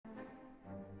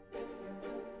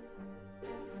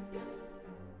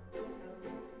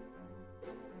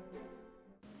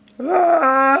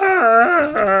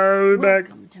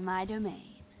Welcome to my domain.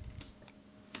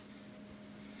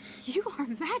 You are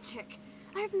magic.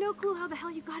 I have no clue how the hell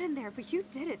you got in there, but you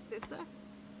did it, sister.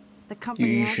 The company.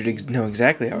 You should know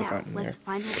exactly how it got in there. Let's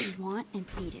find what we want and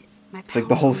beat it. It's like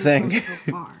the whole thing. So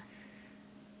far.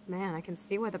 Man, I can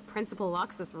see why the principal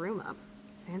locks this room up.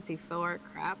 Fancy faux art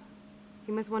crap.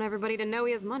 He must want everybody to know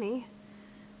he has money,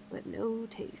 but no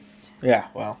taste. Yeah,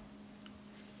 well.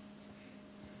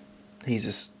 He's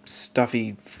a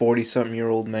stuffy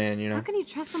 40-something-year-old man, you know? How can you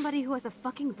trust somebody who has a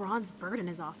fucking bronze bird in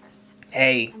his office?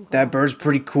 Hey, that bird's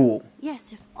pretty cool.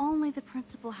 Yes, if only the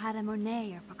principal had a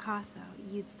Monet or Picasso,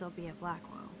 you'd still be at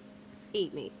Blackwell.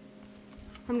 Eat me.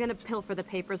 I'm gonna pilfer the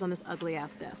papers on this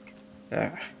ugly-ass desk.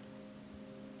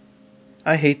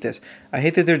 I hate this. I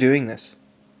hate that they're doing this.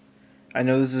 I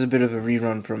know this is a bit of a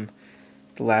rerun from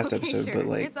the last episode, sure. But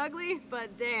like... It's ugly,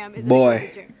 but damn, isn't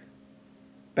boy. it a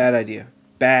Bad idea.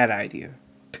 Bad idea.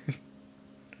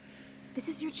 This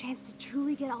is your chance to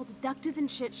truly get all deductive and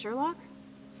shit, Sherlock.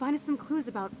 Find us some clues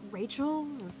about Rachel,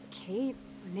 or Kate,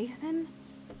 or Nathan.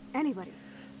 Anybody.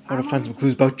 I want to find some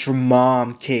clues about your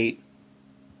mom, Kate.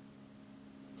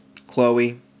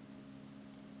 Chloe.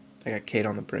 I got Kate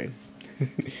on the brain.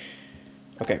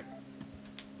 Okay.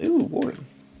 Ooh, Warren.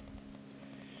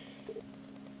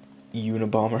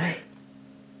 Unabomber.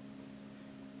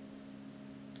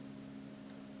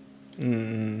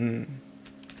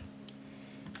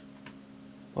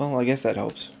 Well, I guess that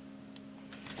helps.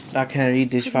 Now can I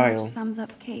read this file? Sums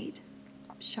up Kate.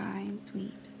 Shy and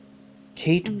sweet.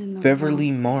 Kate Beverly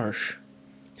Marsh.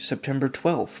 September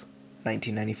 12th,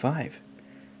 1995.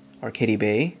 Arcadia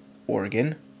Bay,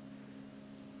 Oregon.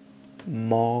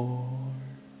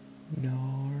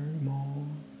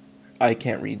 I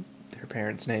can't read her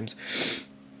parents' names.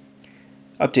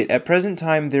 Update. At present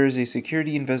time, there is a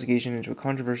security investigation into a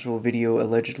controversial video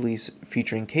allegedly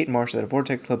featuring Kate Marsh at a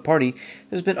Vortex Club party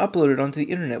that has been uploaded onto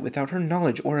the internet without her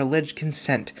knowledge or alleged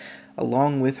consent,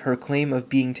 along with her claim of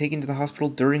being taken to the hospital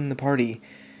during the party.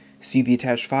 See the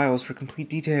attached files for complete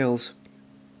details.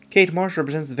 Kate Marsh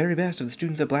represents the very best of the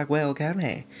students at Blackwell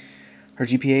Academy. Her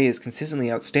GPA is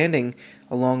consistently outstanding,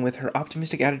 along with her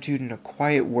optimistic attitude and a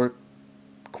quiet work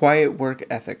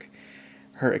ethic.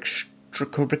 Her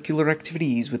extracurricular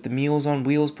activities with the Meals on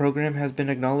Wheels program has been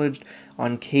acknowledged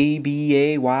on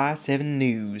KBAY7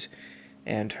 News,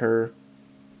 and her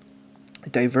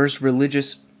diverse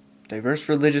religious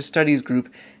studies group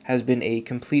has been a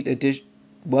complete addition.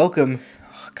 Welcome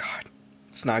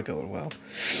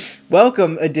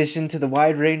addition to the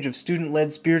wide range of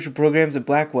student-led spiritual programs at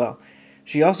Blackwell.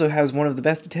 She also has one of the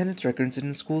best attendance records in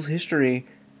the school's history.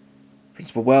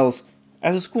 Principal Wells.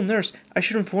 As a school nurse, I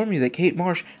should inform you that Kate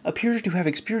Marsh appears to have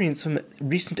experienced some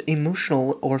recent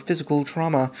emotional or physical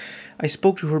trauma. I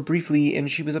spoke to her briefly, and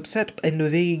she was upset and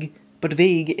vague,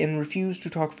 and refused to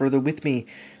talk further with me.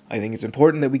 I think it's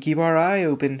important that we keep our eye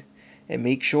open and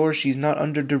make sure she's not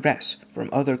under duress from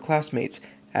other classmates,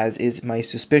 as is my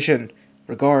suspicion.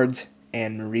 Regards,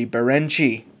 Anne-Marie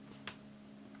Berenci.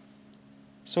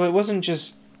 So it wasn't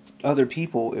just other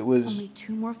people, it was only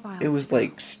 2 more files. It was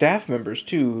like staff members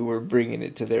too who were bringing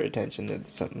it to their attention that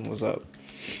something was up.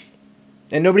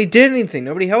 And nobody did anything,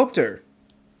 nobody helped her.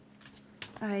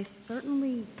 I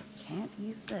certainly can't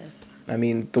use this. I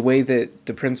mean, the way that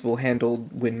the principal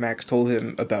handled when Max told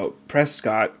him about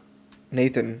Prescott,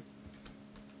 Nathan,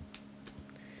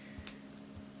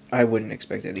 I wouldn't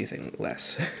expect anything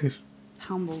less.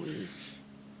 Tumbleweeds.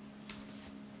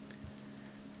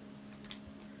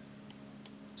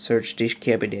 Search this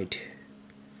cabinet.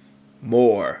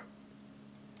 More.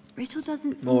 Rachel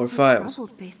doesn't seem More so files.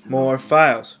 troubled based on More all this.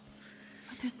 files.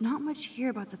 But there's not much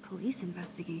here about the police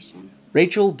investigation.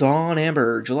 Rachel Dawn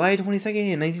Amber, July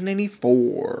 22nd,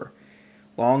 1994.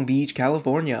 Long Beach,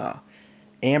 California.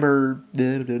 Amber...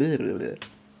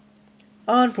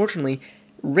 Unfortunately,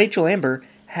 Rachel Amber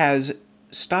has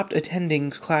stopped attending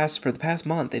class for the past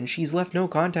month, and she's left no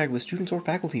contact with students or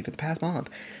faculty for the past month.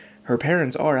 Her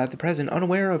parents are, at the present,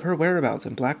 unaware of her whereabouts,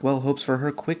 and Blackwell hopes for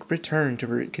her quick return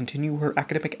to continue her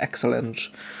academic excellence.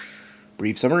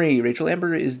 Brief summary. Rachel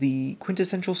Amber is the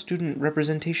quintessential student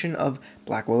representation of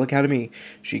Blackwell Academy.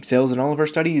 She excels in all of her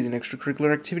studies and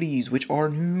extracurricular activities, which are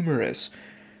numerous.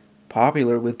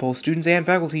 Popular with both students and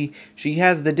faculty, she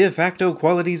has the de facto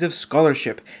qualities of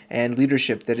scholarship and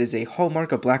leadership that is a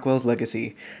hallmark of Blackwell's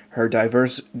legacy. Her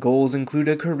diverse goals include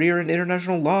a career in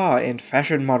international law and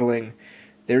fashion modeling.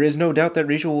 There is no doubt that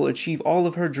Rachel will achieve all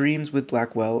of her dreams with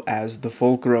Blackwell as the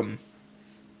fulcrum.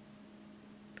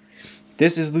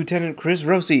 This is Lieutenant Chris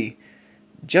Rossi,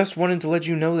 Just wanted to let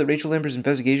you know that Rachel Amber's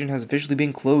investigation has officially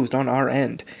been closed on our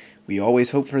end. We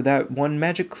always hope for that one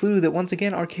magic clue that once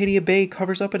again Arcadia Bay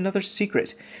covers up another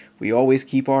secret. We always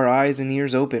keep our eyes and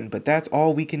ears open, but that's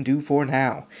all we can do for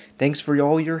now. Thanks for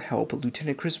all your help,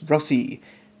 Lieutenant Chris Rossi,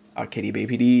 Arcadia Bay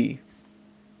PD.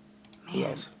 Who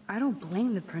else? I don't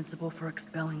blame the principal for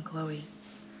expelling Chloe.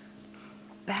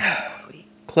 Bad Chloe.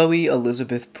 Chloe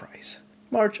Elizabeth Price,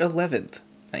 March 11th,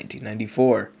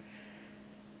 1994.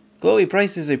 Chloe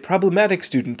Price is a problematic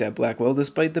student at Blackwell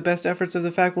despite the best efforts of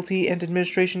the faculty and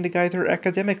administration to guide her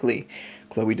academically.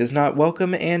 Chloe does not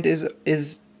welcome and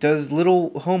does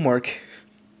little homework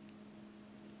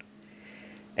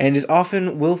and is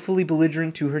often willfully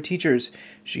belligerent to her teachers.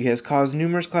 She has caused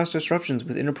numerous class disruptions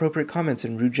with inappropriate comments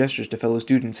and rude gestures to fellow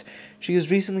students. She was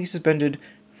recently suspended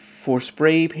for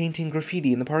spray painting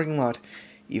graffiti in the parking lot.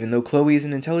 Even though Chloe is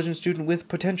an intelligent student with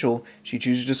potential, she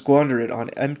chooses to squander it on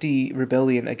empty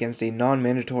rebellion against a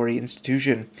non-mandatory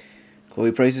institution.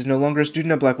 Chloe Price is no longer a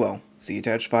student at Blackwell. See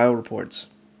attached file reports.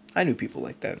 I knew people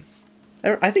like that.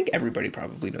 I think everybody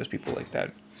probably knows people like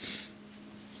that.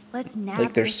 Let's nab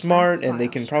Like, they're this smart class and they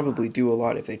file, can Sherlock. probably do a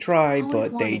lot if they try, Always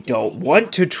but they wanted to don't see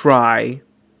want to try.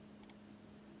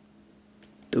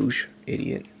 Douche.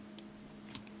 Idiot.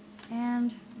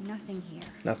 And nothing here.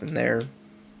 Nothing there.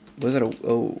 Was that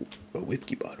a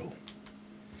whiskey bottle?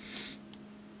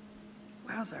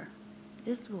 Wowzer.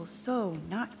 This will so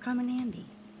not come in handy.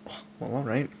 Well,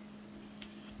 alright.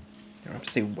 I don't have to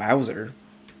say wowzer.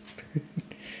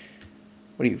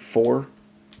 What are you, 4?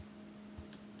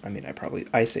 I mean,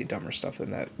 I say dumber stuff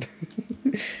than that.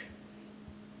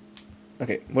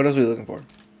 Okay, what else are we looking for?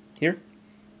 Here?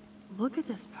 Look at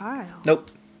this pile. Nope.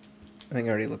 I think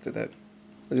I already looked at that.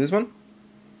 Look at this one.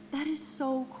 That is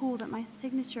so cool that my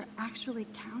signature actually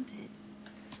counted.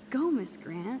 Go, Miss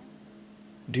Grant.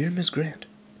 Dear Miss Grant,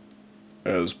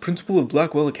 as principal of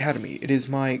Blackwell Academy, it is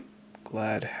my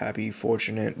glad, happy,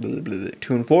 fortunate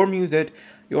to inform you that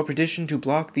your petition to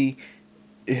block the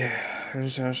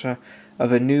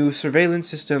of a new surveillance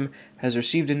system has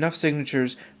received enough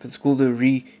signatures for the school to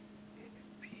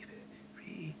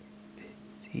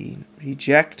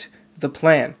reject the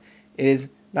plan. It is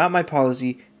not my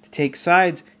policy to take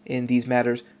sides in these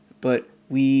matters, but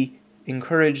we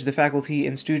encourage the faculty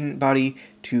and student body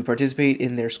to participate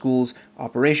in their school's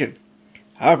operation.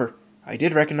 However, I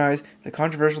did recognize the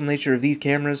controversial nature of these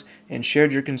cameras and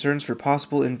shared your concerns for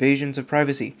possible invasions of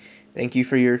privacy. Thank you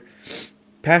for your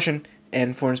passion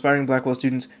and for inspiring Blackwell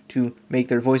students to make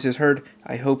their voices heard.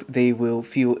 I hope they will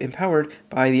feel empowered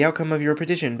by the outcome of your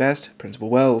petition. Best, Principal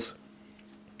Wells.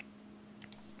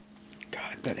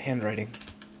 God, that handwriting.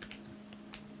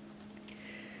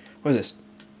 What is this?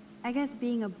 I guess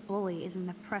being a bully is in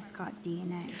the Prescott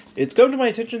DNA. It's come to my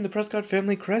attention the Prescott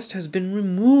family crest has been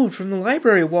removed from the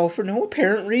library wall for no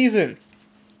apparent reason.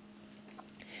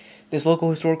 This local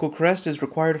historical crest is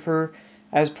required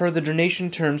as per the donation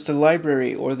terms to the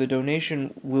library, or the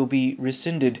donation will be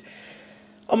rescinded,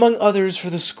 among others, for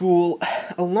the school.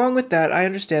 Along with that, I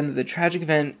understand that the tragic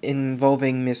event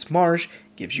involving Miss Marsh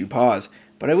gives you pause,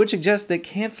 but I would suggest that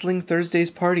canceling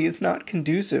Thursday's party is not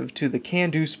conducive to the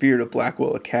can-do spirit of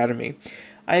Blackwell Academy.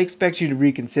 I expect you to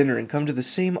reconsider and come to the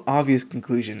same obvious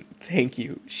conclusion. Thank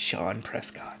you, Sean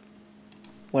Prescott.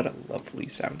 What a lovely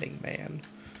sounding man.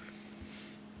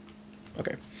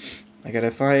 Okay, I gotta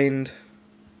find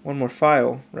one more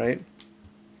file, right?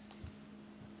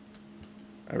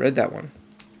 I read that one.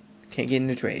 Can't get in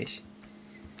the trash. Is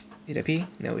it up here?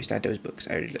 No, it's not those books.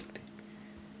 I already looked.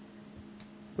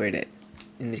 Where that?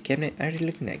 In the cabinet? I already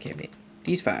looked in that cabinet.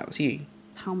 These files here.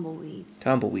 Tumbleweeds.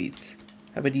 Tumbleweeds.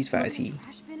 How about these files here?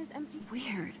 Trash bin is empty.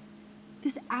 Weird.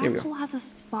 This we go. asshole has a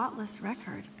spotless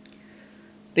record.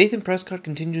 Nathan Prescott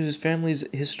continues his family's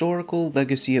historical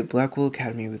legacy at Blackwell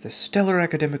Academy with a stellar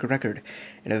academic record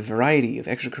and a variety of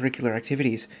extracurricular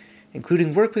activities,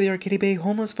 including work with the Arcadia Bay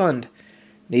Homeless Fund.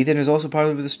 Nathan is also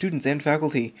popular with the students and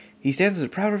faculty. He stands as a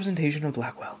proud representation of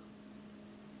Blackwell.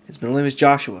 His middle name is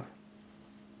Joshua.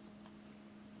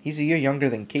 He's a year younger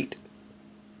than Kate.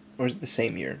 Or is it the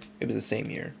same year? It was the same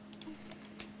year.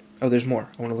 Oh, there's more.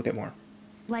 I want to look at more.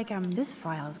 Like, this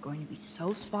file is going to be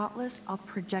so spotless, I'll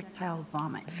projectile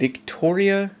vomit.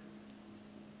 Victoria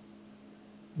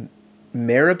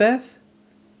Maribeth?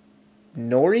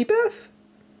 Noribeth?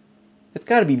 It's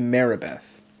gotta be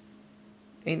Maribeth.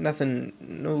 Ain't nothing,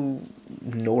 no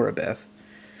Norabeth.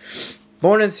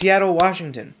 Born in Seattle,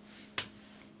 Washington.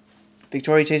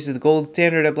 Victoria chases the gold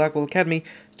standard at Blackwell Academy,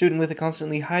 student with a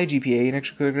constantly high GPA and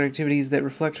extracurricular activities that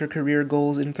reflect her career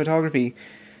goals in photography.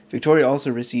 Victoria also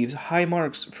receives high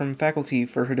marks from faculty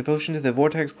for her devotion to the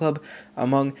Vortex Club,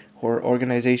 among her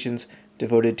organization's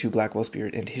devoted to Blackwell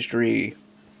spirit and history.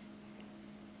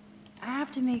 I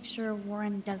have to make sure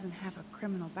Warren doesn't have a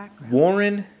criminal background.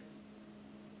 Warren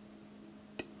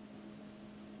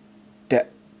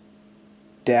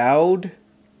Dowd?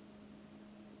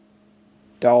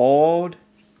 Dowd?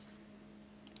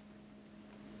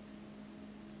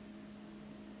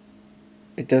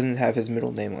 It doesn't have his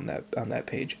middle name on that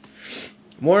page.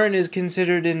 Warren is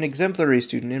considered an exemplary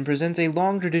student and presents a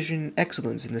long tradition of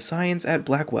excellence in the science at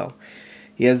Blackwell.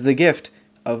 He has the gift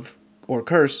of, or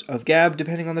curse, of gab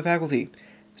depending on the faculty.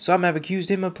 Some have accused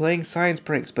him of playing science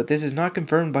pranks, but this is not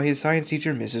confirmed by his science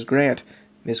teacher, Miss Grant.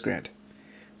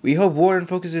 We hope Warren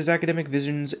focuses his academic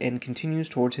visions and continues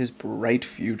towards his bright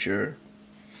future.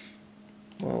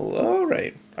 Well,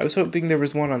 alright. I was hoping there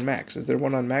was one on Max. Is there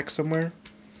one on Max somewhere?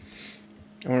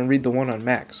 I want to read the one on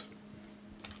Max.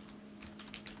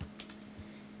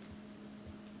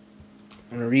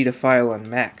 I want to read a file on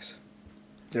Max.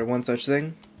 Is there one such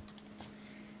thing?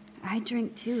 I'd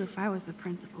drink too if I was the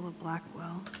principal of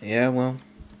Blackwell. Yeah, well.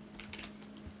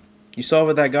 You saw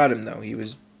what that got him, though. He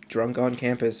was drunk on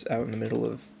campus out in the middle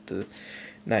of the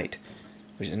night,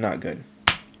 which is not good.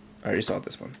 I already saw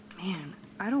this one. Man,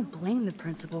 I don't blame the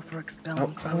principal for expelling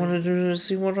I Chloe. wanted to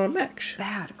see one on Max.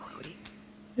 Bad, Chloe.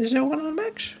 Is there one on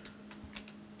Max?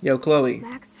 Yo, Chloe.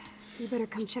 Max, you better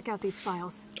come check out these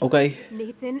files. Okay.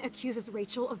 Nathan accuses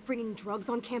Rachel of bringing drugs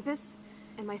on campus,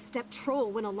 and my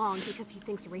step-troll went along because he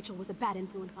thinks Rachel was a bad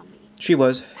influence on me. She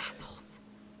was. Assholes.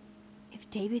 If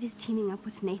David is teaming up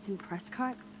with Nathan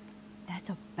Prescott, that's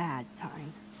a bad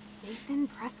sign. Nathan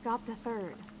Prescott III.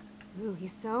 Ooh,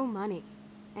 he's so money.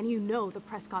 And you know the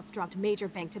Prescotts dropped major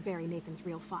bank to bury Nathan's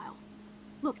real file.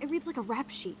 Look, it reads like a rap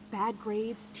sheet. Bad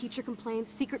grades, teacher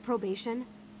complaints, secret probation.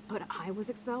 But I was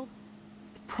expelled?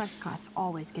 The Prescotts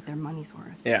always get their money's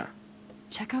worth. Yeah.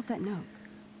 Check out that note.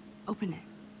 Open it.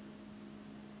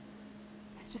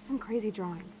 It's just some crazy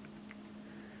drawing.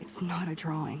 It's not a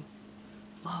drawing.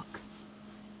 Look.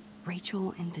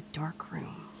 Rachel in the dark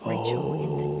room.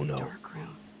 Rachel in the dark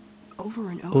room. Over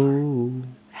and over. Oh.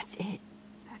 That's it.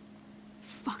 That's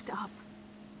fucked up.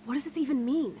 What does this even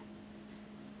mean?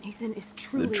 Nathan is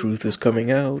truly... The truth is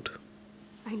coming out.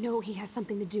 I know he has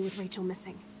something to do with Rachel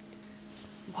missing.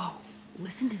 Whoa,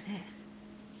 listen to this.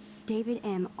 David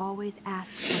M. always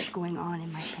asks what's going on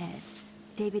in my head.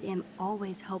 David M.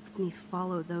 always helps me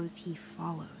follow those he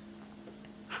follows.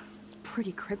 It's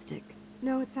pretty cryptic.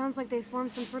 No, it sounds like they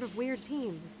formed some sort of weird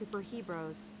team, the Super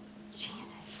Hebrews.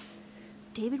 Jesus.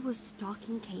 David was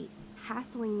stalking Kate,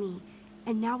 hassling me,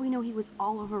 and now we know he was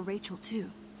all over Rachel too.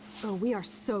 Oh, we are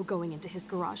so going into his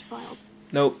garage files.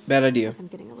 Nope, bad idea. Guess I'm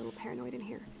getting a little paranoid in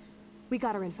here. We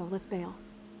got our info, let's bail.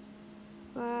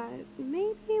 But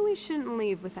maybe we shouldn't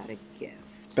leave without a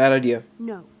gift. Bad idea.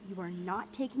 No, you are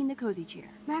not taking the cozy chair.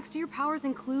 Max, do your powers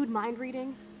include mind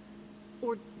reading?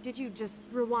 Or did you just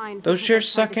rewind? Those because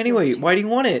chairs I tried suck to steal anyway. the chair? Why do you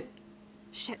want it?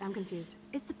 Shit, I'm confused.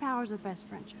 It's the powers of best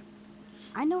friendship.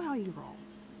 I know how you roll.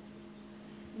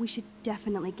 We should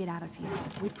definitely get out of here.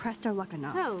 We pressed our luck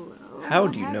enough. Hello. How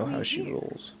what do you have know we how she here?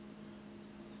 rolls?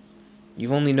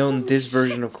 You've only known Holy this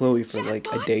version of shit. Chloe for like a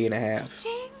Jackpot? day and a half.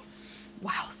 Cha-ching.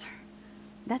 Wow, sir.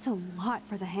 That's a lot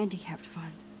for the handicapped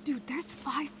fund. Dude, there's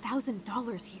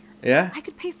 $5,000 here. Yeah? I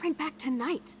could pay Frank back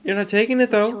tonight. You're not taking it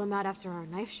So chill though. him out after our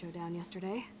knife showdown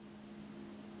yesterday.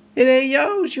 It ain't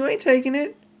yours. You ain't taking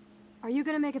it. Are you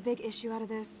gonna make a big issue out of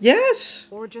this? Yes.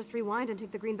 Or just rewind and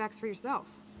take the greenbacks for yourself?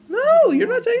 No, you're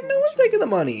not taking. No one's taking the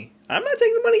money. I'm not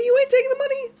taking the money. You ain't taking the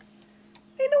money.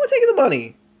 Ain't no one taking the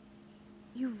money.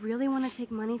 You really want to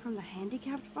take money from the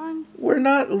handicapped fund? We're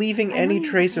not leaving I know any you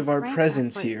trace have of our Frank back,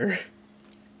 presence but- here.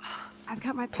 I've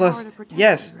got my Plus, power to protect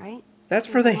yes. you, right? That's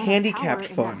for There's the a lot of handicapped power in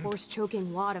that fund.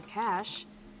 horse-choking wad of cash.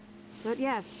 But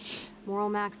yes, Moral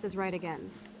Max is right again.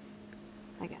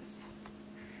 I guess.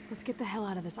 Let's get the hell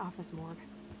out of this office morgue.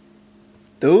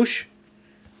 Douche.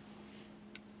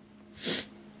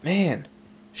 Man,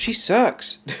 she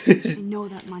sucks. I know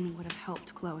that money would have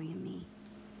helped Chloe and me.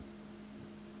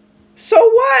 So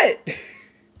what?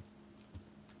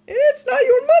 It's not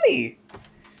your money.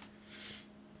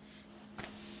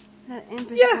 That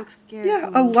impish Yeah, look scares yeah.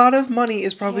 me. A lot of money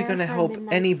is probably Care going to for a help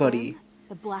midnight anybody, swim?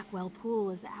 The Blackwell pool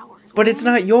is ours. but it's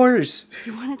not yours.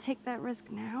 You want to take that risk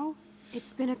now?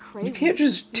 It's been a crazy. You can't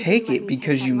just take it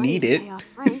because you need it.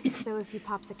 Frank, so if he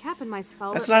pops a cap in my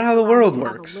skull, That's at not least how the allow me world to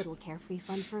have works. A little carefree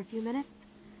fun for a few minutes.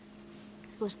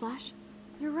 Splish splash.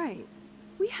 You're right.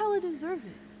 We hella deserve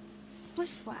it. Splish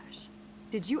splash.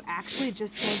 Did you actually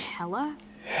just say hella?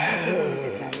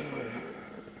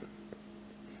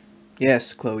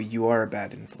 Yes, Chloe, you are a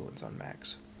bad influence on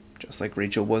Max. Just like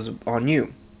Rachel was on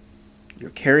you. You're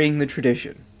carrying the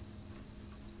tradition.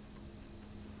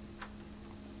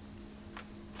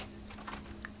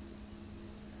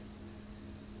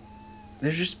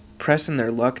 They're just pressing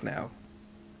their luck now.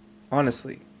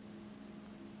 Honestly.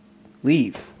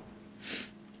 Leave.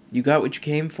 You got what you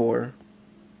came for.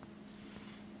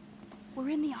 We're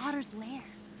in the otter's lair.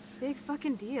 Big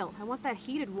fucking deal. I want that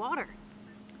heated water.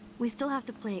 We still have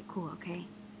to play it cool, okay?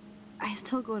 I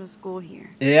still go to school here.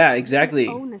 Yeah, exactly.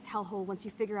 Own this hellhole once you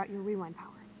figure out your rewind power.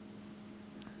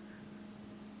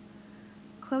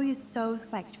 Chloe is so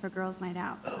psyched for girls' night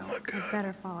out. Oh my God. I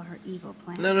better follow her evil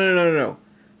plan. No.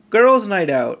 Girls' night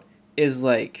out is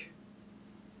like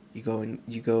you go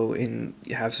and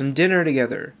you have some dinner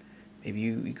together. Maybe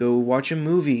you go watch a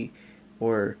movie,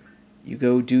 or you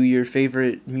go do your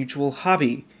favorite mutual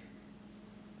hobby.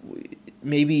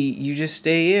 Maybe you just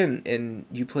stay in and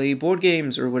you play board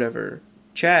games or whatever,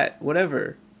 chat,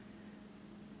 whatever.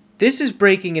 This is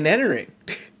breaking and entering.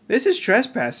 This is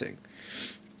trespassing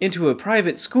into a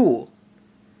private school.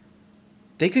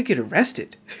 They could get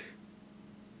arrested.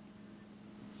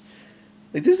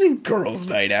 Like, this isn't girls'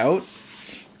 night out.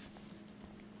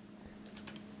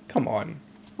 Come on.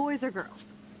 Boys or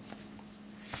girls?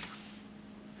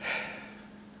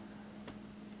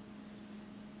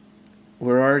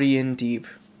 We're already in deep.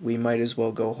 We might as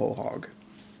well go whole hog.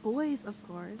 Boys, of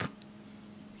course.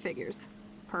 Figures.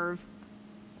 Perv.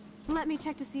 Let me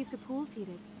check to see if the pool's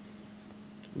heated.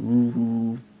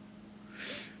 Ooh.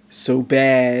 So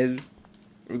bad.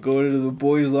 We're going to the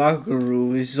boys' locker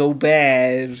room. It's so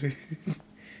bad.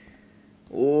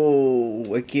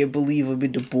 Oh, I can't believe I'm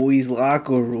in the boys'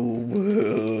 locker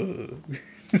room.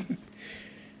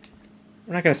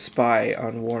 We're not gonna spy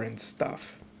on Warren's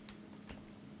stuff.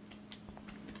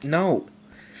 No.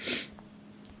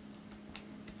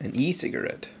 An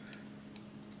e-cigarette.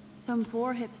 Some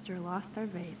poor hipster lost their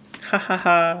vape. Ha ha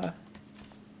ha.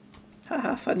 Ha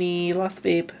ha, funny. Lost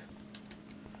vape.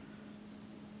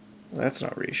 Well, that's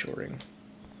not reassuring.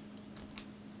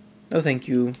 No, thank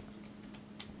you.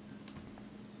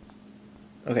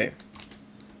 Okay.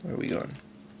 Where are we going?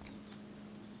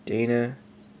 Dana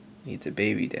needs a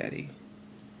baby daddy.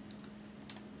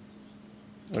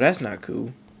 Well, that's not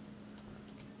cool.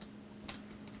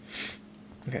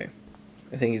 Okay.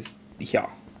 I think he's... Yeah.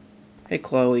 Hey,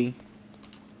 Chloe.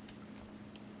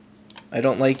 I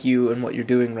don't like you and what you're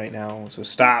doing right now, so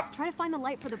stop. Let's try to find the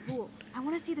light for the pool. I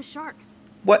want to see the sharks.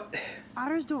 What?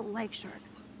 Otters don't like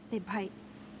sharks. They bite.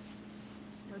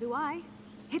 So do I.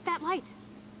 Hit that light.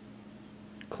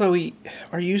 Chloe,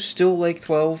 are you still like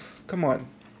 12? Come on.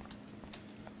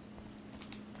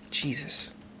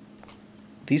 Jesus.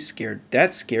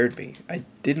 That scared me. I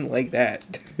didn't like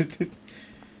that.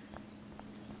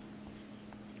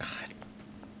 God.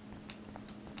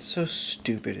 So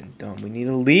stupid and dumb. We need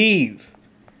to leave.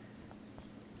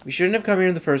 We shouldn't have come here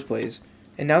in the first place.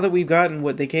 And now that we've gotten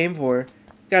what they came for,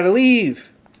 gotta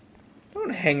leave. Don't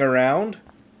hang around.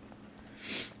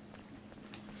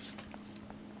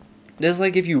 It's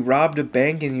like if you robbed a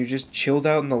bank and you just chilled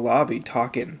out in the lobby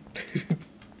talking.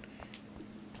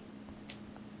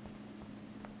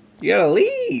 You gotta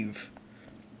leave.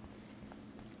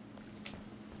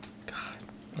 God.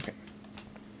 Okay.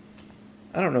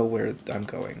 I don't know where I'm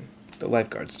going. The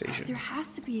lifeguard station. There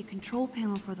has to be a control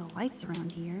panel for the lights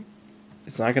around here.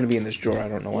 It's not gonna be in this drawer. I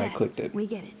don't know why I Yes, clicked it. we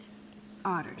get it.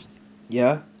 Otters.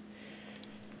 Yeah?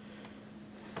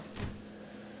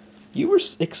 You were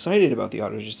excited about the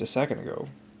otters just a second ago.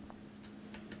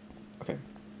 Okay.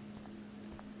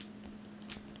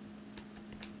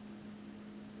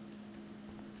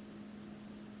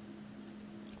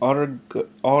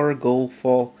 Otter Goal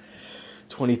Fall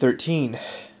 2013.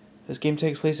 This game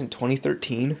takes place in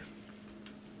 2013.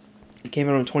 It came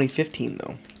out in 2015,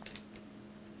 though.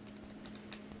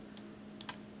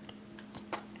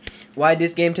 Why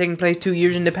this game taking place 2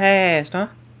 years in the past, huh?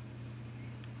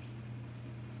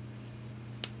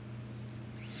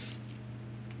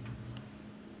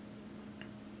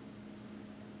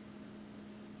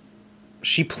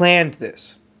 She planned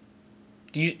this.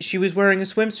 She was wearing a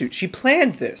swimsuit. She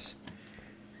planned this.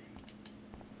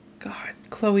 God,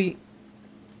 Chloe.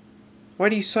 Why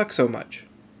do you suck so much?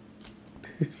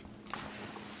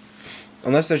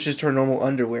 Unless that's just her normal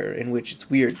underwear, in which it's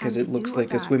weird because it looks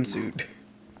like a swimsuit.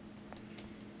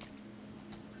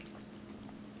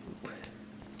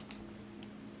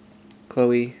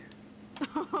 Chloe.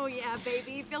 Oh yeah,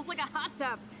 baby. Feels like a hot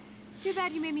tub. Too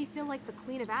bad you made me feel like the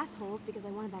queen of assholes because I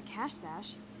wanted that cash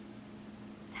stash.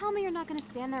 Tell me you're not gonna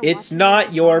stand there It's watching not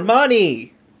me your ask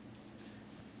money!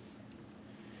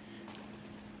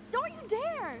 Don't you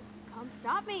dare! Come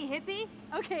stop me, hippie.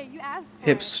 Okay, you asked for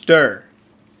Hipster.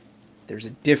 There's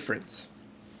a difference.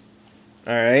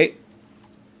 Alright?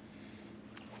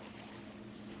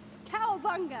 it.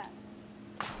 Cowabunga!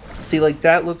 See, like,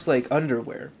 that looks like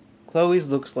underwear. Chloe's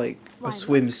looks like a Why, look,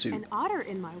 swimsuit. an otter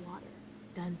in my water.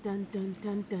 Dun dun dun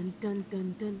dun dun dun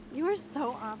dun dun. You are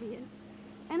so obvious.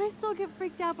 And I still get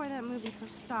freaked out by that movie, so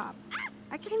stop.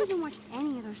 I can't even watch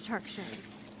any of those shark shows.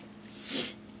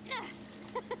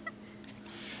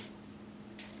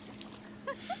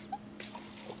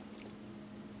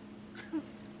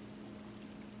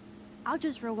 I'll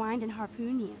just rewind and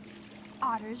harpoon you.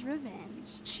 Otter's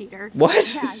revenge. Cheater.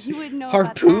 What? Yeah, you wouldn't know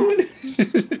Harpoon? about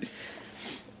that.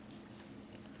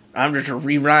 I'm just to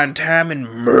rewind time and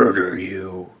murder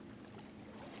you.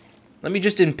 Let me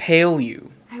just impale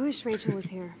you. I wish Rachel was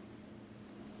here.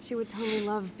 She would totally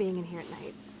love being in here at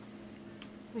night.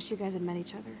 Wish you guys had met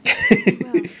each other.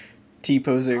 Well,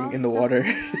 T-posing all in the the stuff water.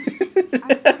 going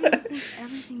on, I'm starting to think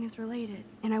everything is related,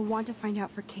 and I want to find out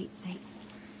for Kate's sake.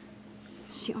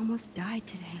 She almost died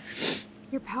today.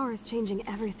 Your power is changing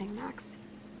everything, Max.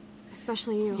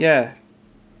 Especially you. Yeah.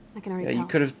 I can already Yeah,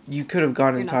 tell. you could have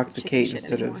gone You're and not talked such to chicken Kate shit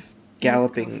instead anymore. of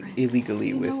galloping girlfriend. illegally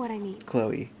You know with what I mean.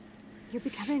 Chloe. You're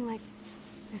becoming like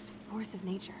this force of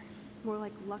nature. More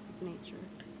like luck of nature.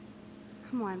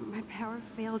 Come on, my power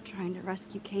failed trying to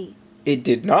rescue Kate. It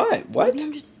did not. What? Maybe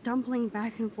I'm just stumbling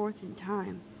back and forth in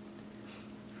time.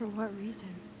 For what reason?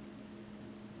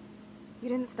 You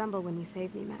didn't stumble when you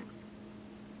saved me, Max.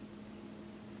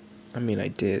 I mean, I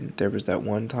did. There was that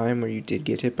one time where you did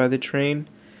get hit by the train,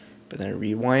 but then I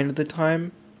rewinded the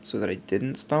time so that I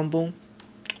didn't stumble.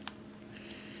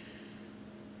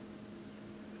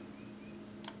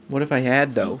 What if I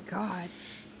had, though? Thank God.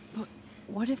 But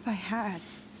what if I had?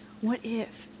 What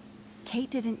if Kate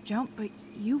didn't jump, but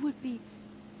you would be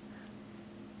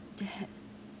dead?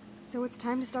 So it's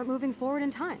time to start moving forward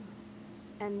in time.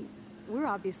 And we're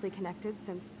obviously connected,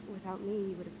 since without me,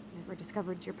 you would have never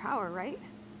discovered your power, right?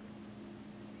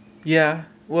 Yeah.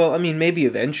 Well, I mean, maybe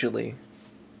eventually.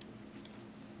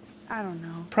 I don't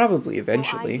know. Probably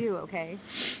eventually. Well, I do, okay?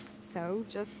 So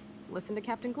just listen to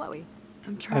Captain Chloe.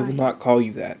 I'm I trying. will not call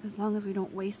you that. As long as we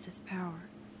don't waste this power.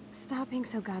 Stop being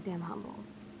so goddamn humble.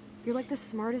 You're like the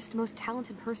smartest, most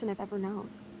talented person I've ever known.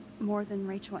 More than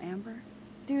Rachel Amber?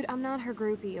 Dude, I'm not her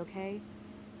groupie, okay?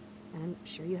 And I'm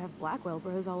sure you have Blackwell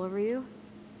bros all over you.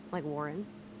 Like Warren.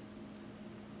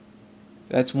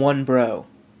 That's one bro.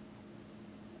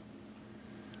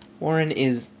 Warren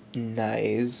is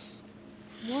nice.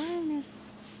 Warren is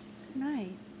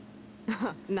nice.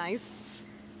 Nice.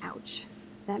 Ouch.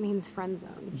 That means friend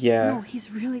zone. Yeah. No,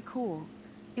 he's really cool.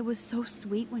 It was so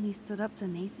sweet when he stood up to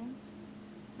Nathan.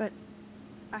 But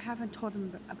I haven't told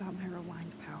him about my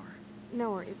rewind power.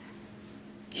 No worries.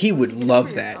 He would Once you get love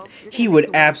over that. yourself, you're He gonna would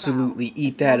make the world absolutely bow. eat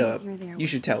As that long as up. you're there You with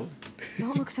should me. tell him.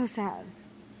 Don't look so sad.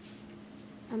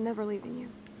 I'm never leaving you.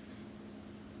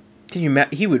 Can you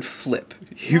he would flip.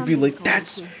 He'd I'm be being like, cold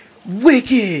 "That's too."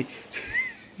 wicked."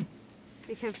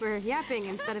 Because we're yapping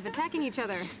instead of attacking each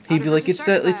other. He'd be like, "It's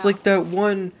that. It's like that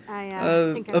one I, think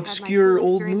I've had my obscure full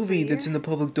old experience for movie the that's year. in the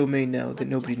public domain now that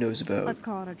Let's nobody do knows about." Let's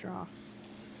call it a draw.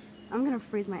 I'm gonna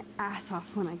freeze my ass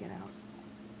off when I get out.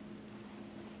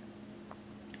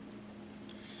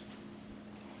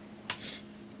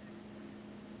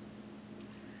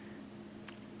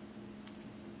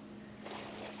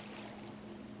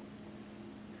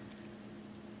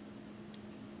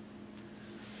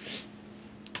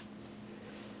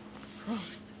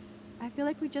 Gross. I feel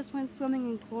like we just went swimming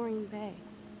in Chlorine Bay.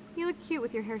 You look cute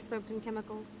with your hair soaked in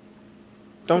chemicals.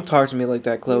 Don't talk to me like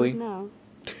that, Chloe. No.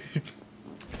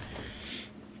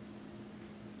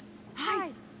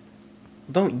 Hide!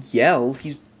 Don't yell.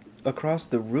 He's across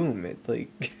the room. It like.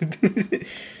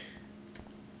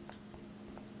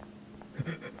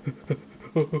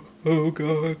 Oh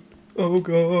god. Oh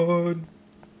god.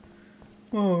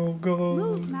 Oh god.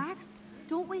 Move, Max.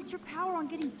 Don't waste your power on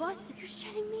getting busted. You're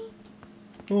shitting me?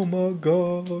 Oh my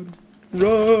god.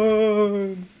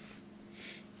 Run.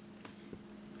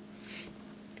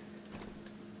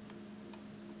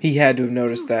 He had to have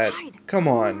noticed Dude, that. hide. Come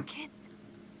We're on, kids.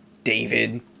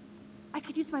 David. I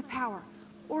could use my power.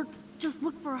 Or just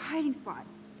look for a hiding spot.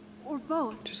 Or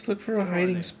both. Just look for a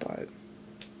hiding spot.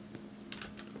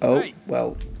 Oh, Hey.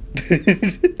 well.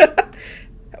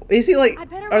 Is he like, I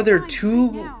better are there rewind two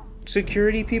right now.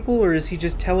 security people, or is he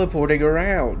just teleporting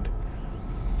around?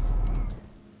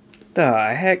 The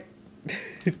heck?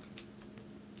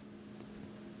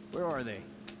 Where are they?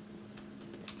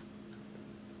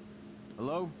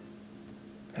 Hello?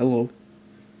 Hello.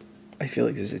 I feel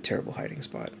like this is a terrible hiding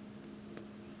spot.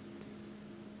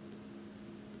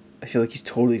 I feel like he's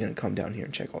totally gonna come down here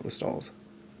and check all the stalls.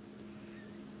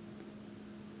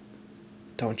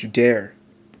 Don't you dare.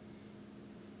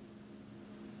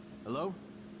 Hello?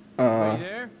 Are Uh, you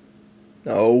there?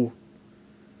 no.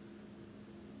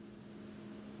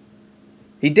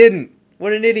 He didn't.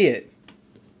 What an idiot.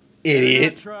 Better not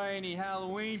Idiot. try any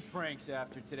Halloween pranks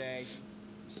after today.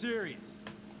 Serious.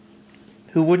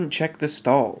 Who wouldn't check the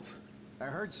stalls? I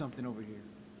heard something over here.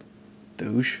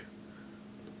 Douche.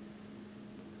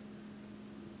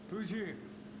 Who's here?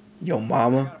 Yo I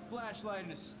mama. got a flashlight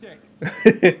and a stick.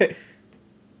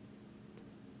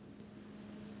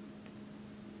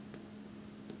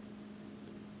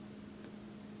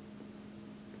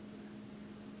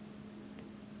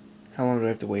 How long do I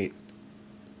have to wait?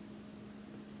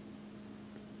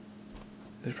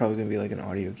 There's probably going to be like an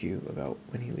audio cue about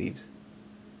when he leaves.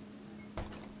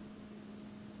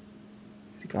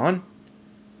 Is he gone? Are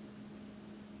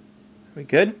we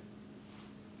good?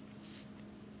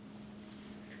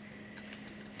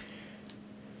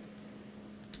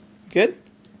 Good?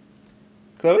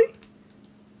 Chloe?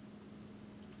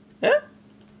 Huh?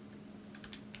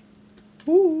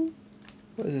 Ooh.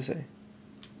 What does it say?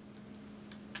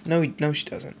 No, no, she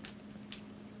doesn't.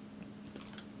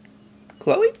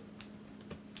 Chloe?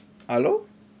 Hello?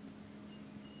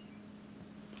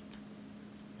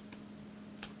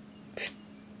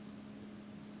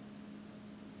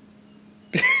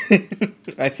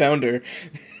 I found her.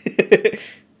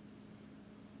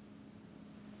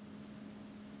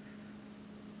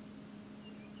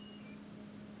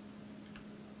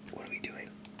 What are we doing?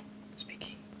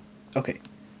 Speaking. Okay.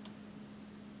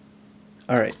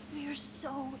 Alright. We are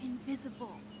so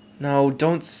invisible. No,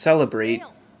 don't celebrate.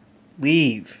 Fail.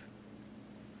 Leave.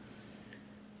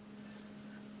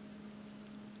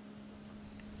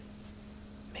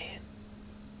 Man.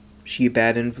 She a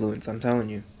bad influence, I'm telling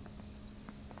you.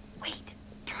 Wait,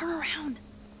 turn around.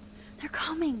 They're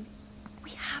coming.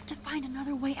 We have to find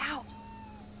another way out.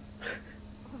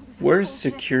 Oh, this is Where's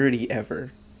bullshit. security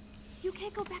ever? You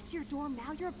can't go back to your dorm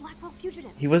now. You're a Blackwell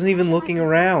fugitive. He wasn't even Why should I looking be so- You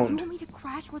around. want me to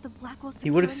crash where the Blackwell He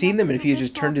would have seen them if he had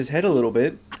just turned his head a little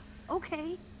bit.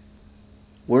 Okay.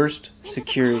 Worst Into the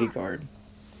security car. guard.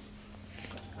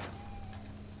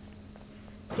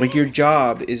 Like, your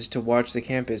job is to watch the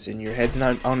campus and your head's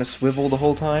not on a swivel the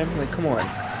whole time? Like, come on. Later,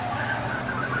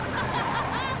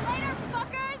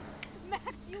 fuckers! Max,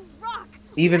 you rock!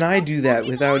 Even I do that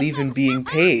without even being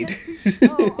paid. So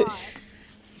hot.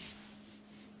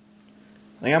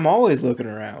 Like, I'm always looking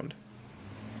around.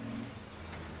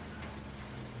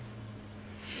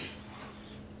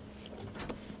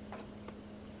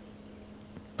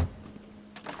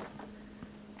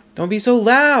 Don't be so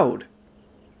loud!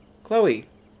 Chloe,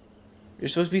 you're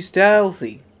supposed to be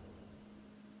stealthy.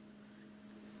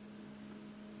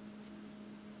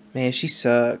 Man, she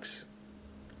sucks.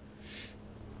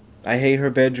 I hate her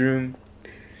bedroom.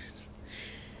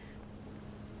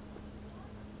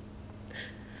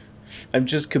 I'm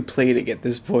just complaining at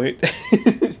this point.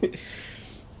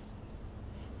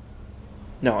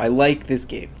 No, I like this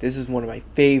game. This is one of my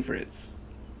favorites.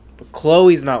 But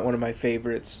Chloe's not one of my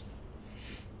favorites.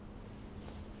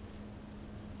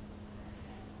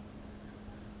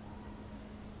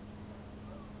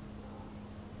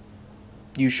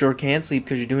 You sure can sleep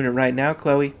because you're doing it right now,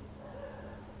 Chloe.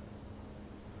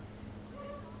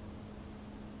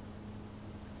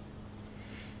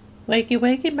 Wakey,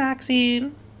 wakey,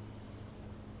 Maxine.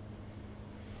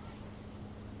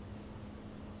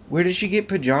 Where did she get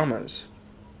pajamas?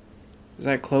 Is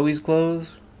that Chloe's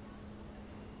clothes?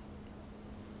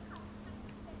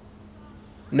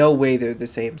 No way they're the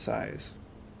same size.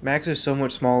 Max is so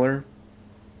much smaller.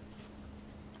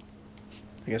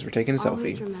 I guess we're taking a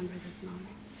Always selfie. remember this moment.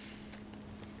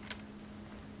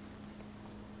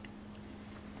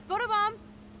 Photobomb!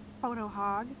 Photo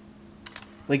hog.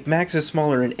 Like, Max is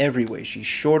smaller in every way. She's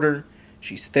shorter,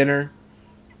 she's thinner,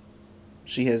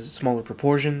 she has smaller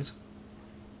proportions.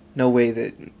 No way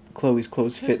that Chloe's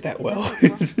clothes fit that well.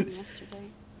 Yesterday.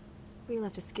 We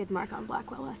left a skid mark on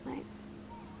Blackwell last night.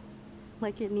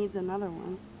 Like it needs another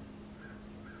one.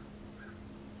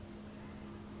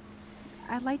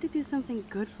 I'd like to do something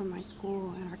good for my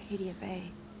school in Arcadia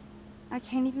Bay. I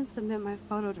can't even submit my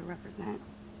photo to represent.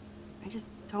 I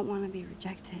just don't want to be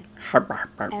rejected.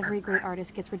 Every great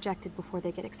artist gets rejected before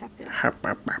they get accepted. So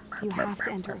you have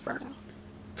to enter a photo.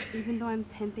 Even though I'm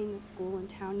pimping the school in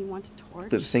town you want to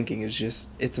torch. Lip syncing is just,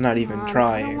 it's not even I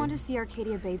trying. don't want to see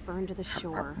Arcadia Bay burned to the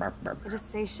shore. I just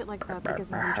say shit like that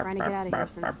because I've been trying to get out of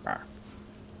here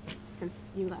since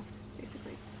you left,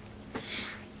 basically.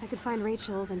 If I could find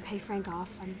Rachel, then pay Frank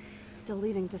off, I'm still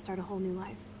leaving to start a whole new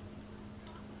life.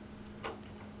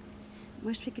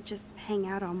 Wish we could just hang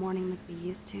out all morning like we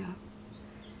used to.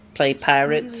 Play Maybe we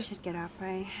pirates. should get up.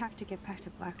 I have to get back to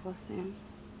Blackwell soon.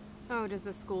 Oh, does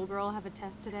the schoolgirl have a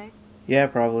test today? Yeah,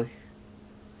 probably.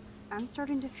 I'm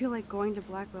starting to feel like going to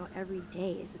Blackwell every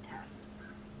day is a test.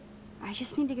 I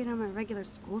just need to get on my regular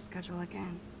school schedule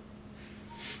again.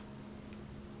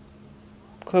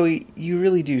 Chloe, you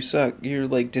really do suck. You're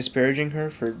like disparaging her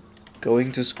for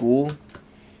going to school.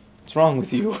 What's wrong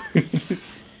with you?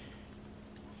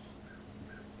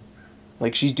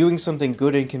 Like, she's doing something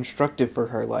good and constructive for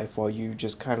her life while you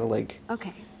just kind of like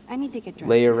Okay, I need to get dressed.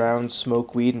 lay around,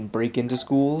 smoke weed, and break into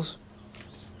schools.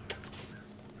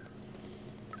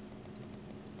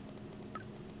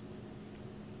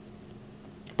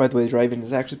 By the way, the drive-in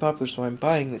is actually popular, so I'm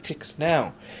buying the tickets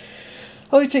now.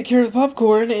 I'll take care of the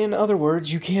popcorn. In other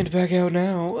words, you can't back out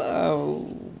now.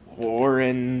 Oh,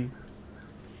 Warren.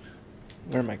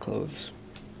 Where are my clothes?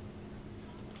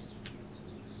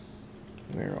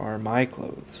 Where are my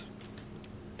clothes?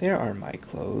 There are my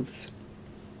clothes.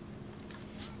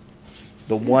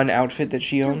 The one outfit that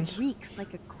she Still owns. reeks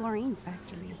like a chlorine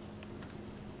factory.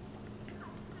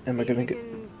 Am I gonna go? go?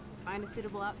 Find a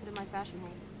suitable outfit in my fashion hole.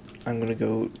 I'm gonna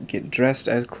go get dressed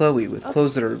as Chloe with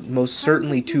clothes that are most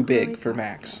certainly too big for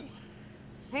Max.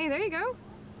 Hey, there you go.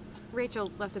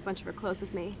 Rachel left a bunch of her clothes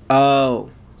with me.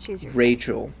 Oh, She's your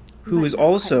Rachel, who But is not quite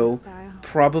my also style.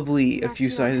 probably a Max, few you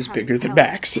don't sizes have to bigger than tell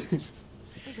me. Max.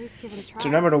 At least give it a try. So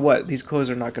no matter what, these clothes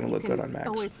are not gonna You look can good on Max.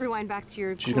 always rewind back to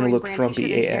your She's gonna chlorine look brand frumpy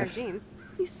t-shirt and pair of AF. jeans.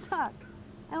 You suck.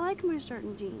 I like my shirt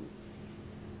and jeans.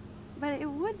 But it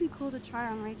would be cool to try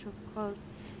on Rachel's clothes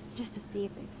just to see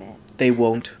if they fit. They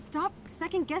won't. Stop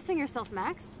second guessing yourself,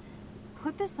 Max.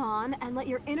 Put this on and let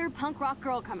your inner punk rock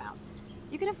girl come out.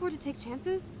 You can afford to take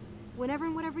chances whenever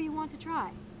and whatever you want to try.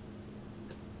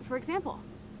 For example,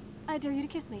 I dare you to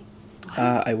kiss me.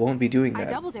 I won't be doing I that.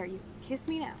 double dare you. Kiss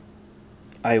me now.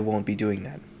 I won't be doing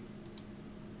that.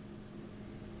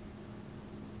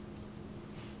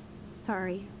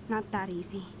 Sorry, not that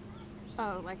easy.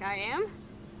 Oh, like I am?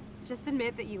 Just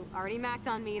admit that you already macked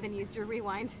on me, then used your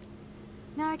rewind.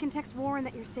 Now I can text Warren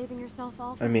that you're saving yourself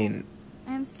all for I mean,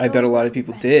 I am so I bet a lot of glad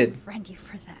people Best did. friend you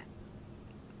for that.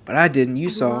 But I didn't. You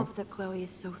I saw. love that Chloe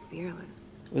is so fearless.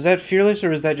 Was that fearless or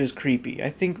was that just creepy? I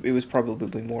think it was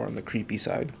probably more on the creepy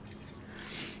side.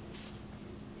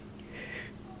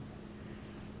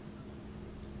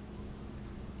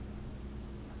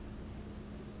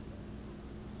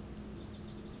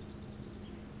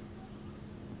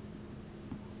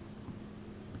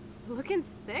 Looking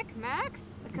sick,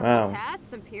 Max? A couple Wow. of tats,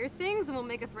 some piercings, and we'll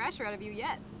make a thrasher out of you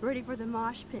yet. Ready for the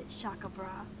mosh pit, Shaka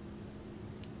Bra.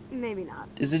 Maybe not.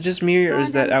 Is it just me or Go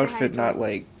is on that down and say hi to outfit not Joyce.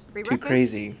 like Free too breakfast?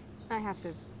 crazy? I have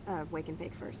to wake and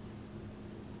bake first.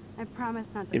 I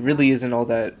promise not to. It really talk. isn't all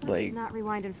that Let's like not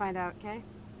rewind and find out, okay?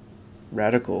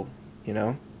 radical, you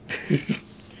know?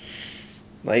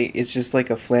 Like it's just like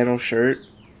a flannel shirt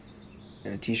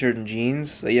and a t-shirt and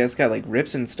jeans. Like, yeah, it's got like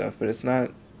rips and stuff, but it's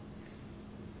not.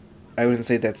 I wouldn't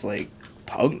say that's like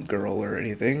punk girl or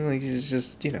anything. Like it's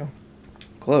just, you know,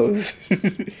 clothes.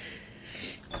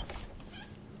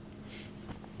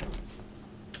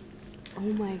 Oh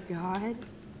my god,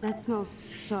 that smells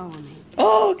so amazing.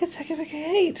 Oh, consecutive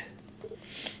hate.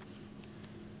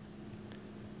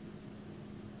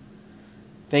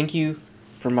 Thank you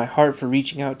from my heart for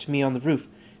reaching out to me on the roof.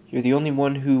 You're the only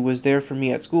one who was there for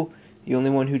me at school, the only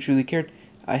one who truly cared.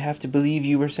 I have to believe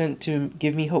you were sent to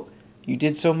give me hope. You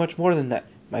did so much more than that.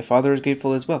 My father is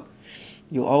grateful as well.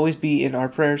 You'll always be in our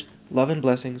prayers. Love and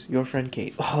blessings, your friend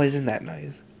Kate. Oh, isn't that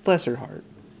nice? Bless her heart.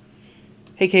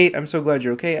 Hey Kate, I'm so glad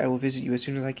you're okay. I will visit you as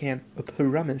soon as I can. I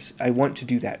promise. I want to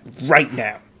do that right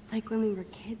now. It's like when we were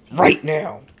kids. Here. Right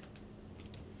now.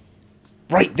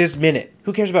 Right this minute.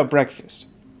 Who cares about breakfast?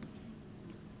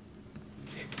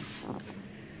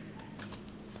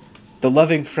 The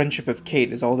loving friendship of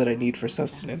Kate is all that I need for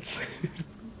sustenance.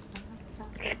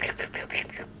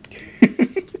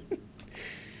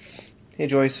 Hey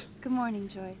Joyce. Good morning,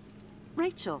 Joyce.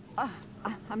 Rachel,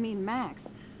 I mean Max.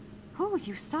 Oh,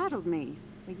 you startled me.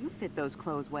 Well, you fit those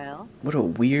clothes well. What a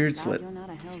weird Glad slip. you're not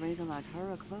a hellraiser like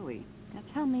her or Chloe. Now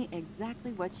tell me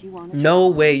exactly what you want to No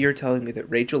way you're telling me that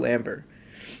Rachel Amber,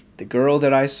 the girl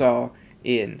that I saw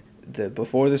in the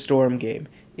Before the Storm game,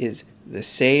 is the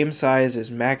same size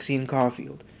as Maxine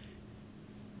Caulfield.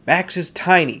 Max is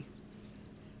tiny.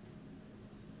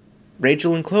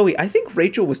 Rachel and Chloe. I think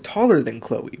Rachel was taller than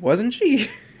Chloe, wasn't she?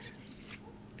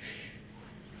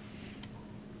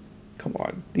 Come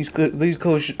on. These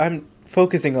clothes should, I'm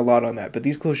focusing a lot on that, but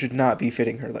these clothes should not be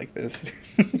fitting her like this.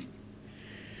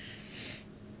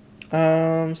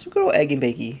 Some good old egg and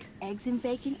bakey. Eggs and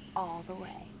bacon all the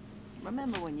way.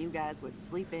 Remember when you guys would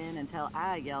sleep in until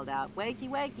I yelled out, wakey,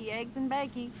 wakey, eggs and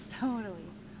bakey? Totally.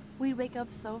 We'd wake up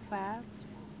so fast.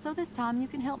 So this time you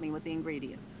can help me with the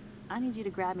ingredients. I need you to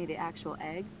grab me the actual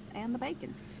eggs and the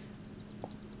bacon.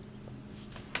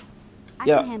 I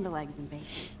Yeah. can handle eggs and bacon.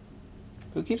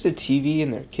 Who keeps a TV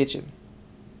in their kitchen?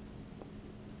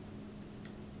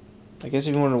 I guess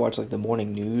if you want to watch like the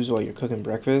morning news while you're cooking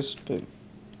breakfast, but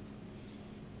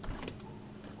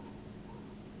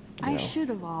I should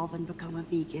evolve and become a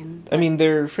vegan. I mean,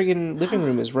 their friggin' living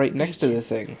room is right next to the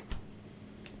thing.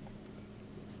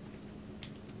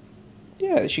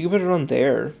 Yeah, she could put it on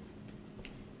there.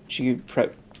 She could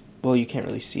prep. Well, you can't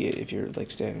really see it if you're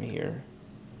like standing here.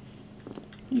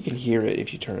 You can hear it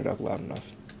if you turn it up loud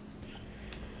enough.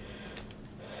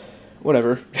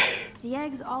 Whatever. The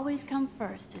eggs always come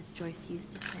first, as Joyce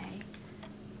used to say.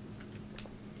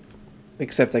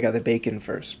 Except I got the bacon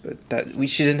first, but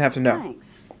she doesn't have to know.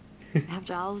 Thanks.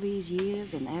 After all these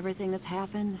years and everything that's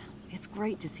happened, it's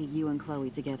great to see you and Chloe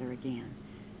together again.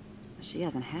 She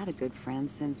hasn't had a good friend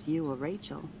since you or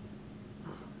Rachel.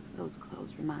 Oh, those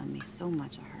clothes remind me so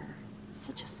much of her.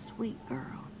 Such a sweet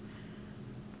girl.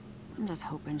 I'm just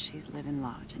hoping she's living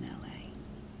large in L.A.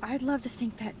 I'd love to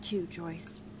think that too,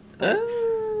 Joyce.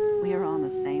 We're on the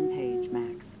same page,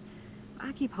 Max.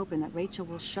 I keep hoping that Rachel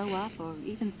will show up or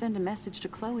even send a message to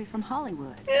Chloe from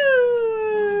Hollywood.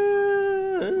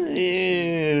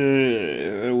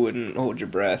 I wouldn't hold your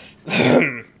breath.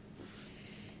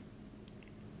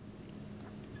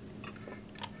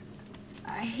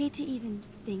 I hate to even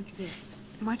think this,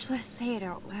 much less say it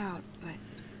out loud, but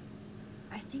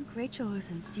I think Rachel is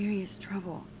in serious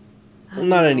trouble. Well,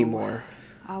 not anymore.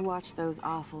 I watch those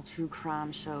awful true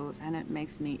crime shows, and it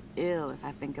makes me ill if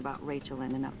I think about Rachel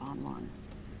ending up on one.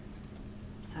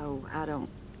 So I don't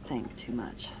think too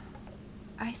much.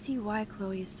 I see why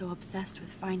Chloe is so obsessed with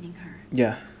finding her.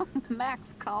 Yeah.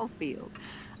 Max Caulfield,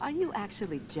 are you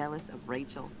actually jealous of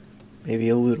Rachel? Maybe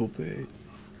a little bit.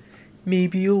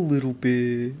 Maybe a little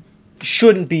bit.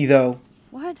 Shouldn't be, though.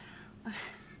 What?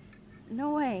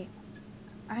 No way.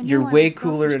 I know You're I'm way a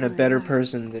cooler selfish and a one, better but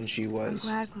person than she was.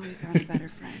 I'm glad Chloe found a better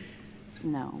friend.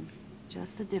 No,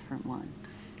 just a different one.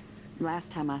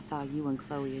 Last time I saw you and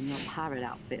Chloe in your pirate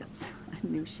outfits, I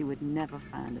knew she would never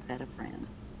find a better friend.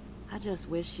 I just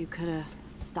wish you could have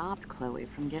stopped Chloe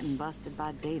from getting busted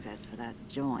by David for that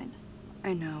joint.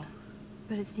 I know,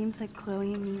 but it seems like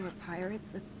Chloe and me were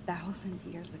pirates 1,000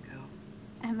 years ago.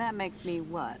 And that makes me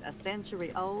what, a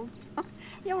century old?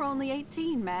 You're only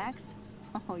 18, Max.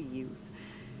 Oh, youth.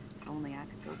 If only I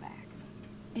could go back.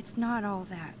 It's not all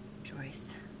that,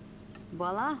 Joyce.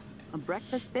 Voila, a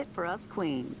breakfast fit for us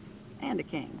queens. And a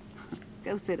king.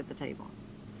 Go sit at the table.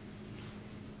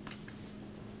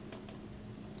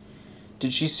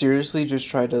 Did she seriously just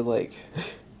try to, like,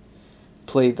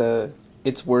 play the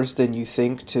it's worse than you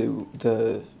think to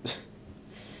the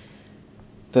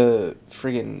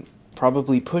friggin'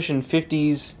 probably pushing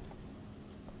 50s,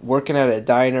 working at a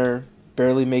diner,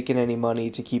 barely making any money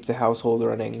to keep the household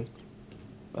running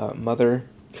mother?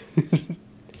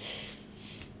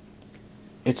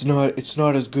 It's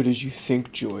not as good as you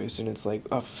think, Joyce. And it's like,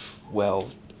 well,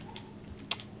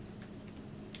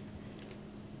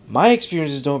 my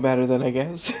experiences don't matter then, I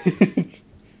guess.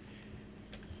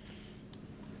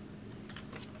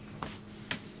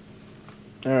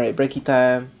 Alright, breaky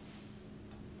time.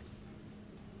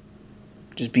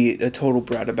 Just be a total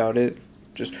brat about it.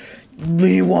 Just,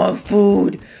 we want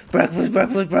food! Breakfast,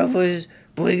 breakfast, breakfast!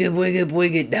 Bring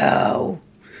it now!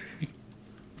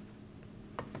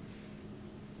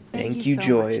 Thank you, so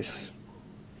Joyce. much, Joyce.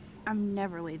 I'm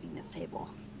never leaving this table.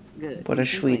 Good. What a You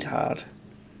can sweetheart.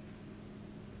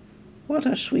 What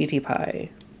a sweetie pie.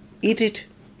 Eat it.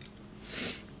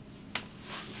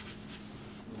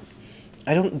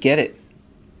 I don't get it.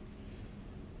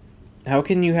 How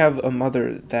can you have a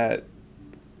mother that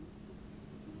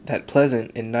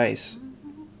pleasant and nice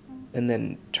and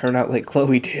then turn out like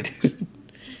Chloe did?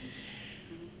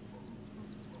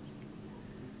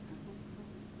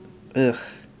 Ugh.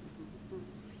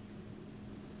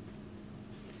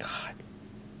 God.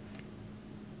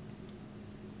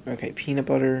 Okay, peanut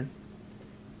butter.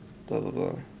 Blah, blah,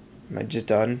 blah. Am I just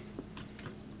done?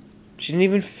 She didn't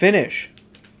even finish.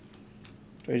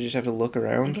 Do I just have to look I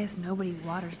around? guess nobody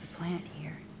waters the plant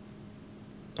here.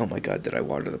 Oh my god, did I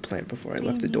water the plant before I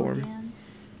left the Seeing you dorm? again?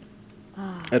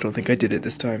 Ah, I don't think I did it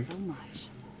this thank you time. so much.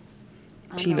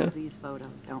 I Tina. know these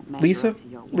photos don't measure Lisa? up to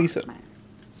your work, Lisa.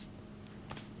 Max.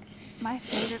 My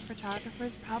favorite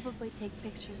photographers probably take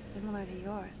pictures similar to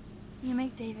yours. You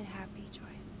make David happy,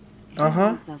 Joyce. He Uh-huh.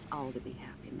 wants us all to be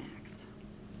happy, Max.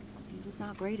 He's just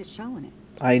not great at showing it.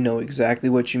 I know exactly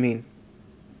what you mean.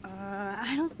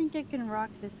 I don't think I can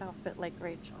rock this outfit like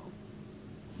Rachel.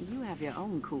 You have your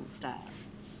own cool style.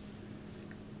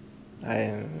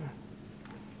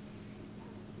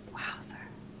 Wowzer.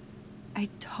 I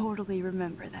totally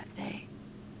remember that day.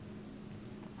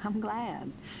 I'm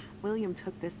glad. William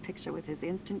took this picture with his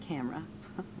instant camera.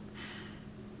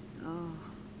 Oh,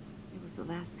 it was the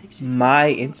last picture. My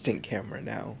instant camera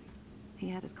now. He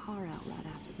had his car out right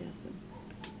after this,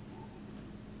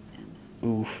 and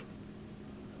Oof.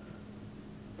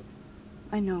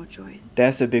 I know, Joyce.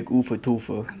 That's a big oofa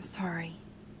toofa. I'm sorry.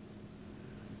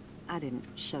 I didn't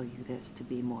show you this to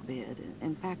be morbid.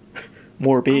 In fact, I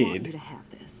want you Morbid. to have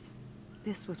this.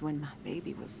 This was when my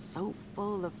baby was so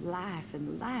full of life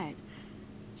and light.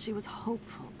 She was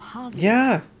hopeful, positive.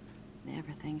 Yeah.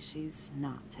 Everything she's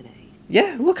not today.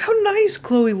 Yeah, look how nice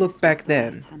Chloe looked This back was the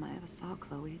then. last time I ever saw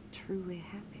Chloe truly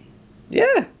happy.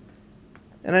 Yeah.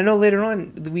 And I know later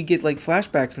on we get like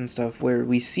flashbacks and stuff where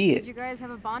we see Did it. you guys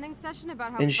have a bonding session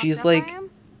about how And fucked she's up like- I am?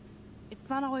 It's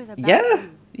not always about Yeah.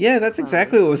 you. Yeah, that's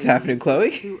exactly what was happening, It's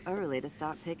Chloe. too early to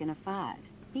start picking a fight.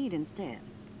 Eat instead.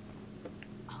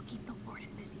 I'll keep the warden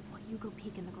busy while you go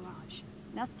peek in the garage.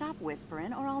 Now stop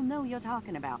whispering, or I'll know you're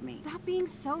talking about me. Stop being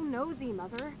so nosy,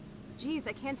 Mother. Jeez,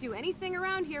 I can't do anything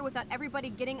around here without everybody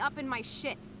getting up in my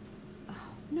shit.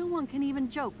 No one can even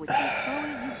joke with you, Chloe.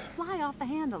 You fly off the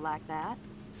handle like that.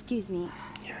 Excuse me.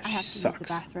 Yeah, I she have to use the sucks.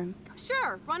 bathroom.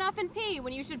 Sure, run off and pee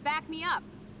when you should back me up.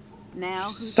 Now,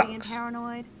 who's Sucks. being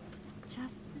paranoid?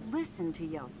 Just listen to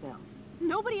yourself.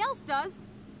 Nobody else does.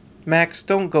 Max,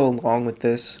 don't go along with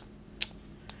this.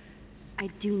 I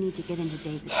do need to get into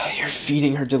David's You're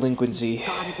feeding her delinquency.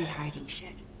 gotta be hiding shit.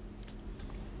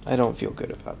 I don't feel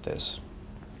good about this.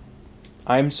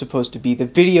 I'm supposed to be the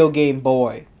video game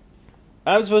boy.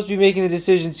 I'm supposed to be making the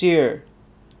decisions here.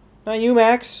 Not you,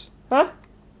 Max. Huh?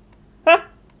 Huh?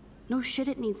 No shit,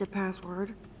 it needs a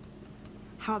password.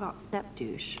 How about step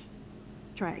douche?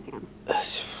 Try again.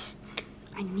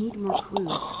 I need more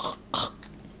clues.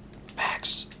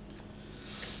 Max.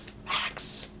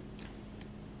 Max.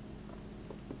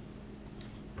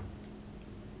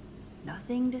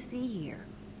 Nothing to see here.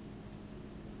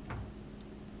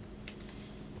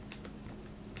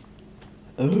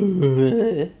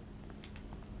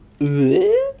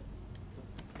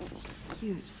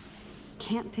 Cute.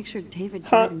 Can't picture David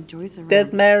Huh. driving Joyce around Dead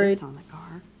with married. this on the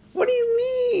car. What do you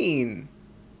mean?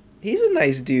 He's a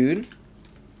nice dude.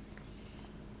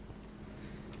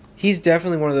 He's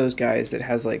definitely one of those guys that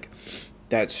has like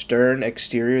that stern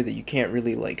exterior that you can't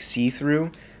really like see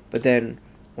through, but then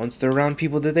once they're around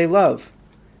people that they love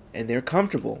and they're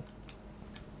comfortable,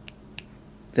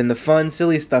 then the fun,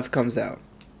 silly stuff comes out.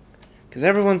 Because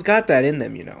everyone's got that in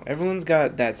them, you know. Everyone's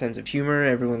got that sense of humor.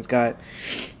 Everyone's got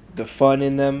the fun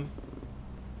in them.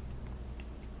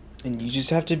 And you just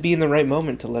have to be in the right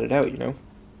moment to let it out, you know.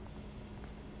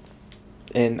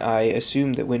 And I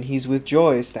assume that when he's with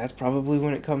Joyce, that's probably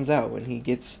when it comes out. When he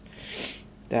gets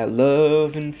that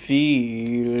love and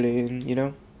feeling, you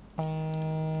know.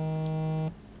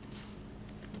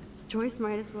 Joyce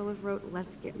might as well have wrote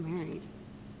 "Let's get married."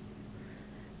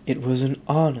 It was an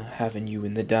honor having you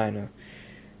in the diner.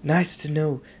 Nice to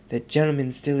know that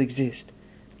gentlemen still exist.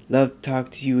 Love to talk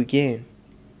to you again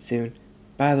soon.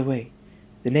 By the way,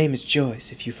 the name is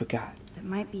Joyce, if you forgot. That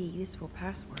might be a useful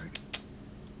password.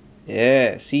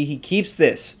 Yeah, see, he keeps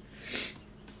this.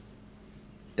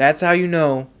 That's how you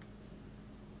know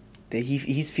that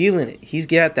he's feeling it. He's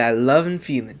got that love and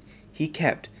feeling. He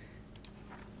kept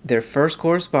their first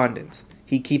correspondence.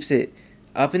 He keeps it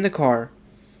up in the car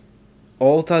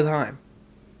all the time.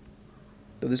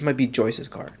 Though this might be Joyce's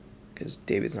car, because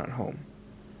David's not home.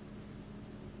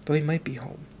 Though he might be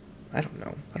home. I don't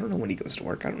know. I don't know when he goes to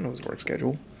work. I don't know his work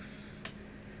schedule.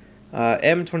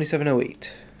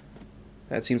 M2708.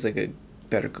 That seems like a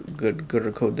better,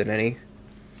 gooder code than any.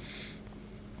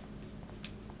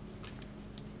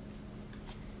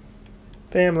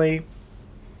 Family.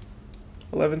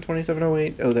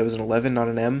 112708. Oh, that was an 11, not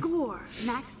an M. Score!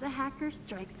 Max the hacker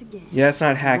strikes again. Yeah, that's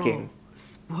not hacking. Whoa.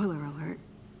 Spoiler alert.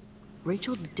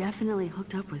 Rachel definitely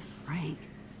hooked up with Frank.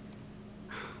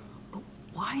 But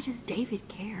why does David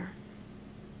care?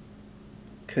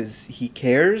 'Cause he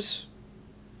cares?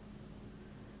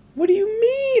 What do you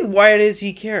mean? Why does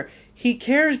he care? He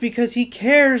cares because he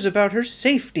cares about her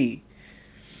safety.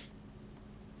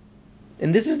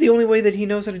 And this is the only way that he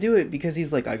knows how to do it, because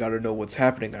he's like, I gotta know what's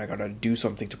happening, and I gotta do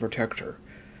something to protect her.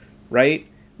 Right?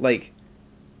 Like,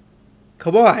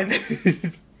 come on.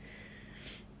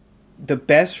 The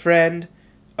best friend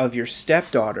of your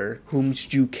stepdaughter, whom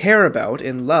you care about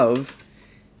and love,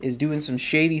 is doing some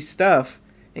shady stuff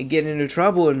and getting into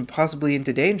trouble and possibly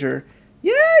into danger.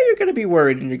 Yeah, you're gonna be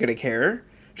worried and you're gonna care.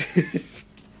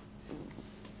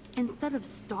 Instead of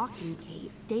stalking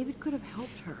Kate, David could have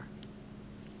helped her.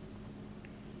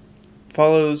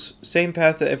 Follows same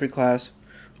path to every class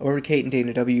over to Kate and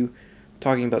Dana W.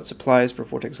 talking about supplies for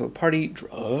Vortex Club party.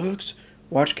 Drugs.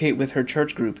 Watch Kate with her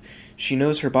church group. She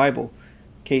knows her Bible.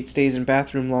 Kate stays in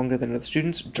bathroom longer than other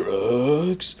students.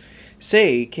 Drugs.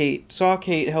 Saw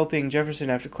Kate helping Jefferson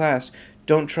after class.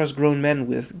 Don't trust grown men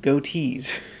with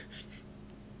goatees.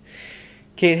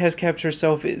 Kate has kept to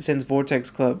herself since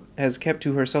Vortex Club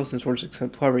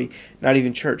party. Not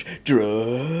even church.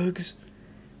 Drugs.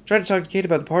 Tried to talk to Kate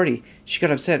about the party. She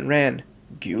got upset and ran.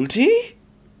 Guilty?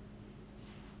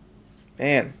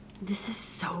 Man. This is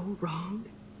so wrong.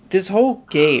 This whole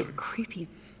game. Creepy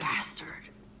bastard.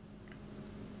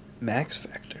 Max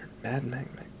Factor. Mad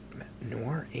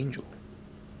Noir Angel.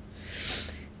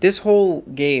 This whole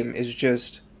game is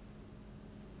just...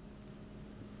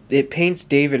 It paints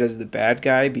David as the bad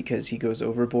guy because he goes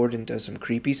overboard and does some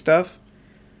creepy stuff.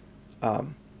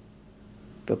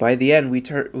 But by the end,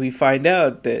 we find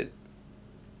out that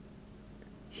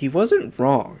he wasn't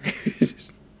wrong.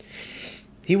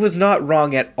 He was not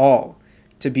wrong at all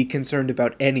to be concerned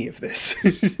about any of this.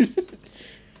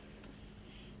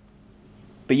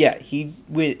 But yeah, he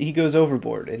goes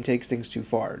overboard and takes things too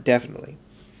far, definitely.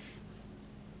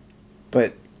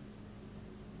 But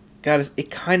God, it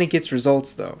kind of gets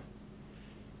results though.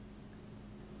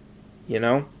 You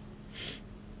know?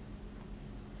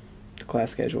 The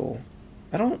class schedule.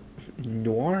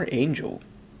 Noir Angel.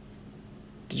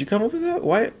 Did you come up with that?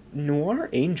 Why Noir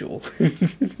Angel?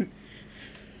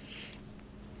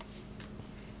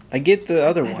 I get the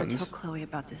other I ones. tell Chloe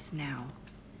about this now.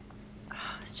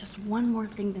 It's just one more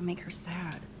thing to make her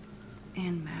sad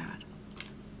and mad.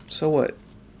 So what?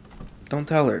 Don't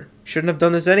tell her. Shouldn't have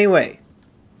done this anyway.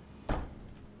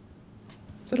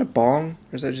 Is that a bong?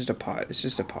 Or is that just a pot? It's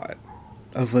just a pot.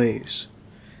 A vase.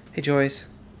 Hey, Joyce.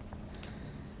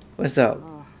 What's up?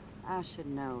 Oh, I should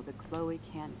know that Chloe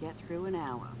can't get through an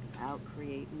hour without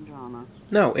creating drama.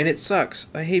 No, and it sucks.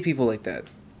 I hate people like that.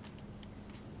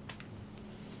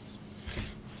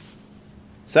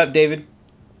 Sup, David?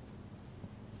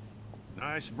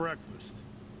 Nice breakfast.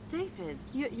 David,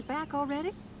 you back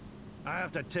already? I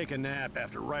have to take a nap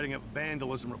after writing up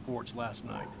vandalism reports last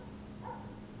night.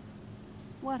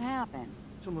 What happened?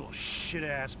 Some little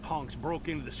shit-ass punks broke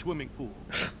into the swimming pool.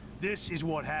 This is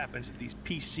what happens at these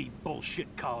PC bullshit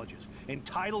colleges.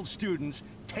 Entitled students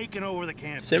taking over the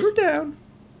campus. Simmer down.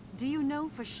 Do you know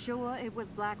for sure it was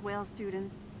Blackwell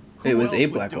students? It was Who a else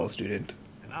would Blackwell do it? student.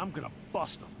 And I'm gonna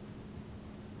bust them.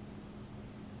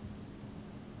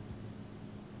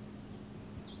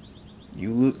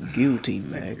 You look guilty,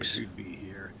 Figured Max. you'd be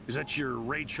here. Is that your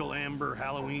Rachel Amber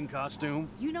Halloween costume?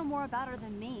 You know more about her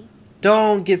than me.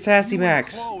 Don't get sassy, You and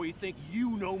Max. Chloe think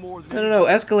you know more than No,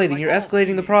 escalating. You're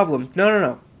escalating the problem.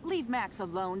 No. Leave Max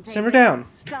alone, David. Simmer down.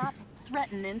 Stop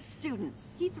threatening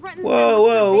students. He threatens Whoa, them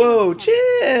with whoa, surveillance cameras so he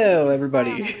chill, can spy on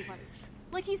everybody. everybody.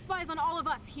 Like he spies on all of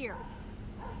us here.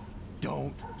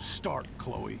 Don't start,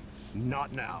 Chloe.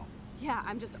 Not now. Yeah,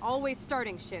 I'm just always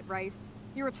starting shit, right?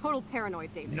 You're a total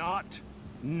paranoid, David. Not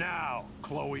now,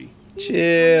 Chloe.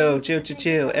 Chill.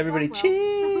 Everybody So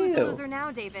who's the chill. loser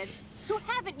now, David? Who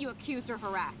haven't you accused or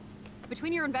harassed?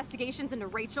 Between your investigations into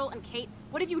Rachel and Kate,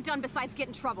 what have you done besides get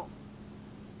in trouble?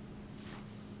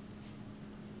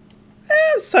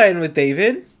 I'm siding with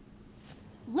David.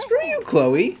 Listen, Screw you,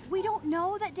 Chloe. we don't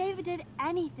know that David did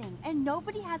anything, and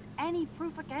nobody has any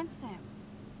proof against him.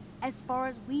 As far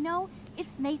as we know,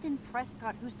 it's Nathan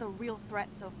Prescott who's the real threat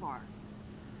so far.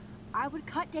 I would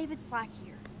cut David slack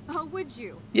here. Oh, would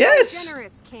you? Yes.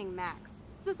 Generous King Max.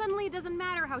 So suddenly it doesn't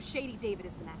matter how shady David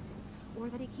has been acting. Or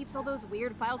that he keeps all those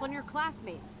weird files on your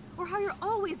classmates. Or how you're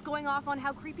always going off on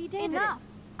how creepy David Enough! is.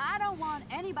 I don't want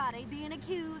anybody being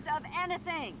accused of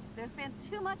anything. There's been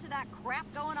too much of that crap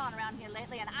going on around here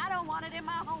lately, and I don't want it in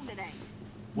my home today.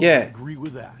 Well, Yeah. I agree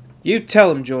with that. You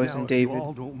tell him, Joyce Now, and if you David.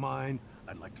 all don't mind,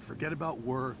 I'd like to forget about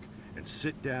work and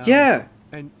sit down. Yeah.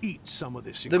 And eat some of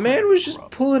this. The man was just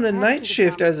grub. pulling a After night the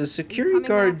shift drama. as a security coming,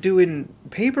 guard Max? doing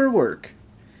paperwork.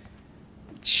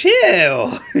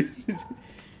 Chill.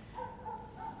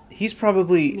 He's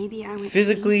probably Maybe I went too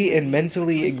physically easy on and his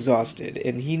mentally choices. exhausted,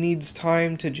 and he needs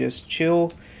time to just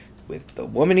chill with the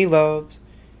woman he loves,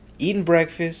 eating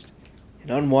breakfast,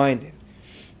 and unwinding.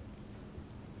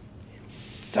 And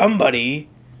somebody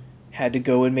had to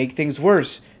go and make things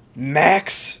worse.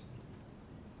 Max.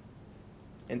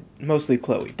 And mostly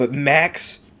Chloe, but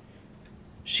Max,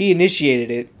 she initiated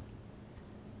it.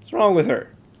 What's wrong with her?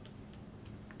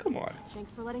 Come on.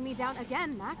 Thanks for letting me down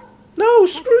again, Max. No, Why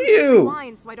screw can't just you.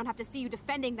 rewind so I don't have to see you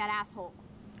defending that asshole.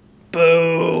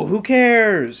 Boo. Who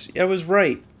cares? I was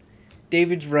right.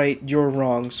 David's right. You're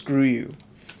wrong. Screw you.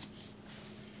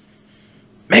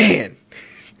 Man.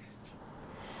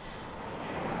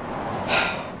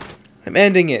 I I'm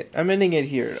ending it. I'm ending it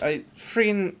here. I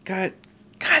freaking God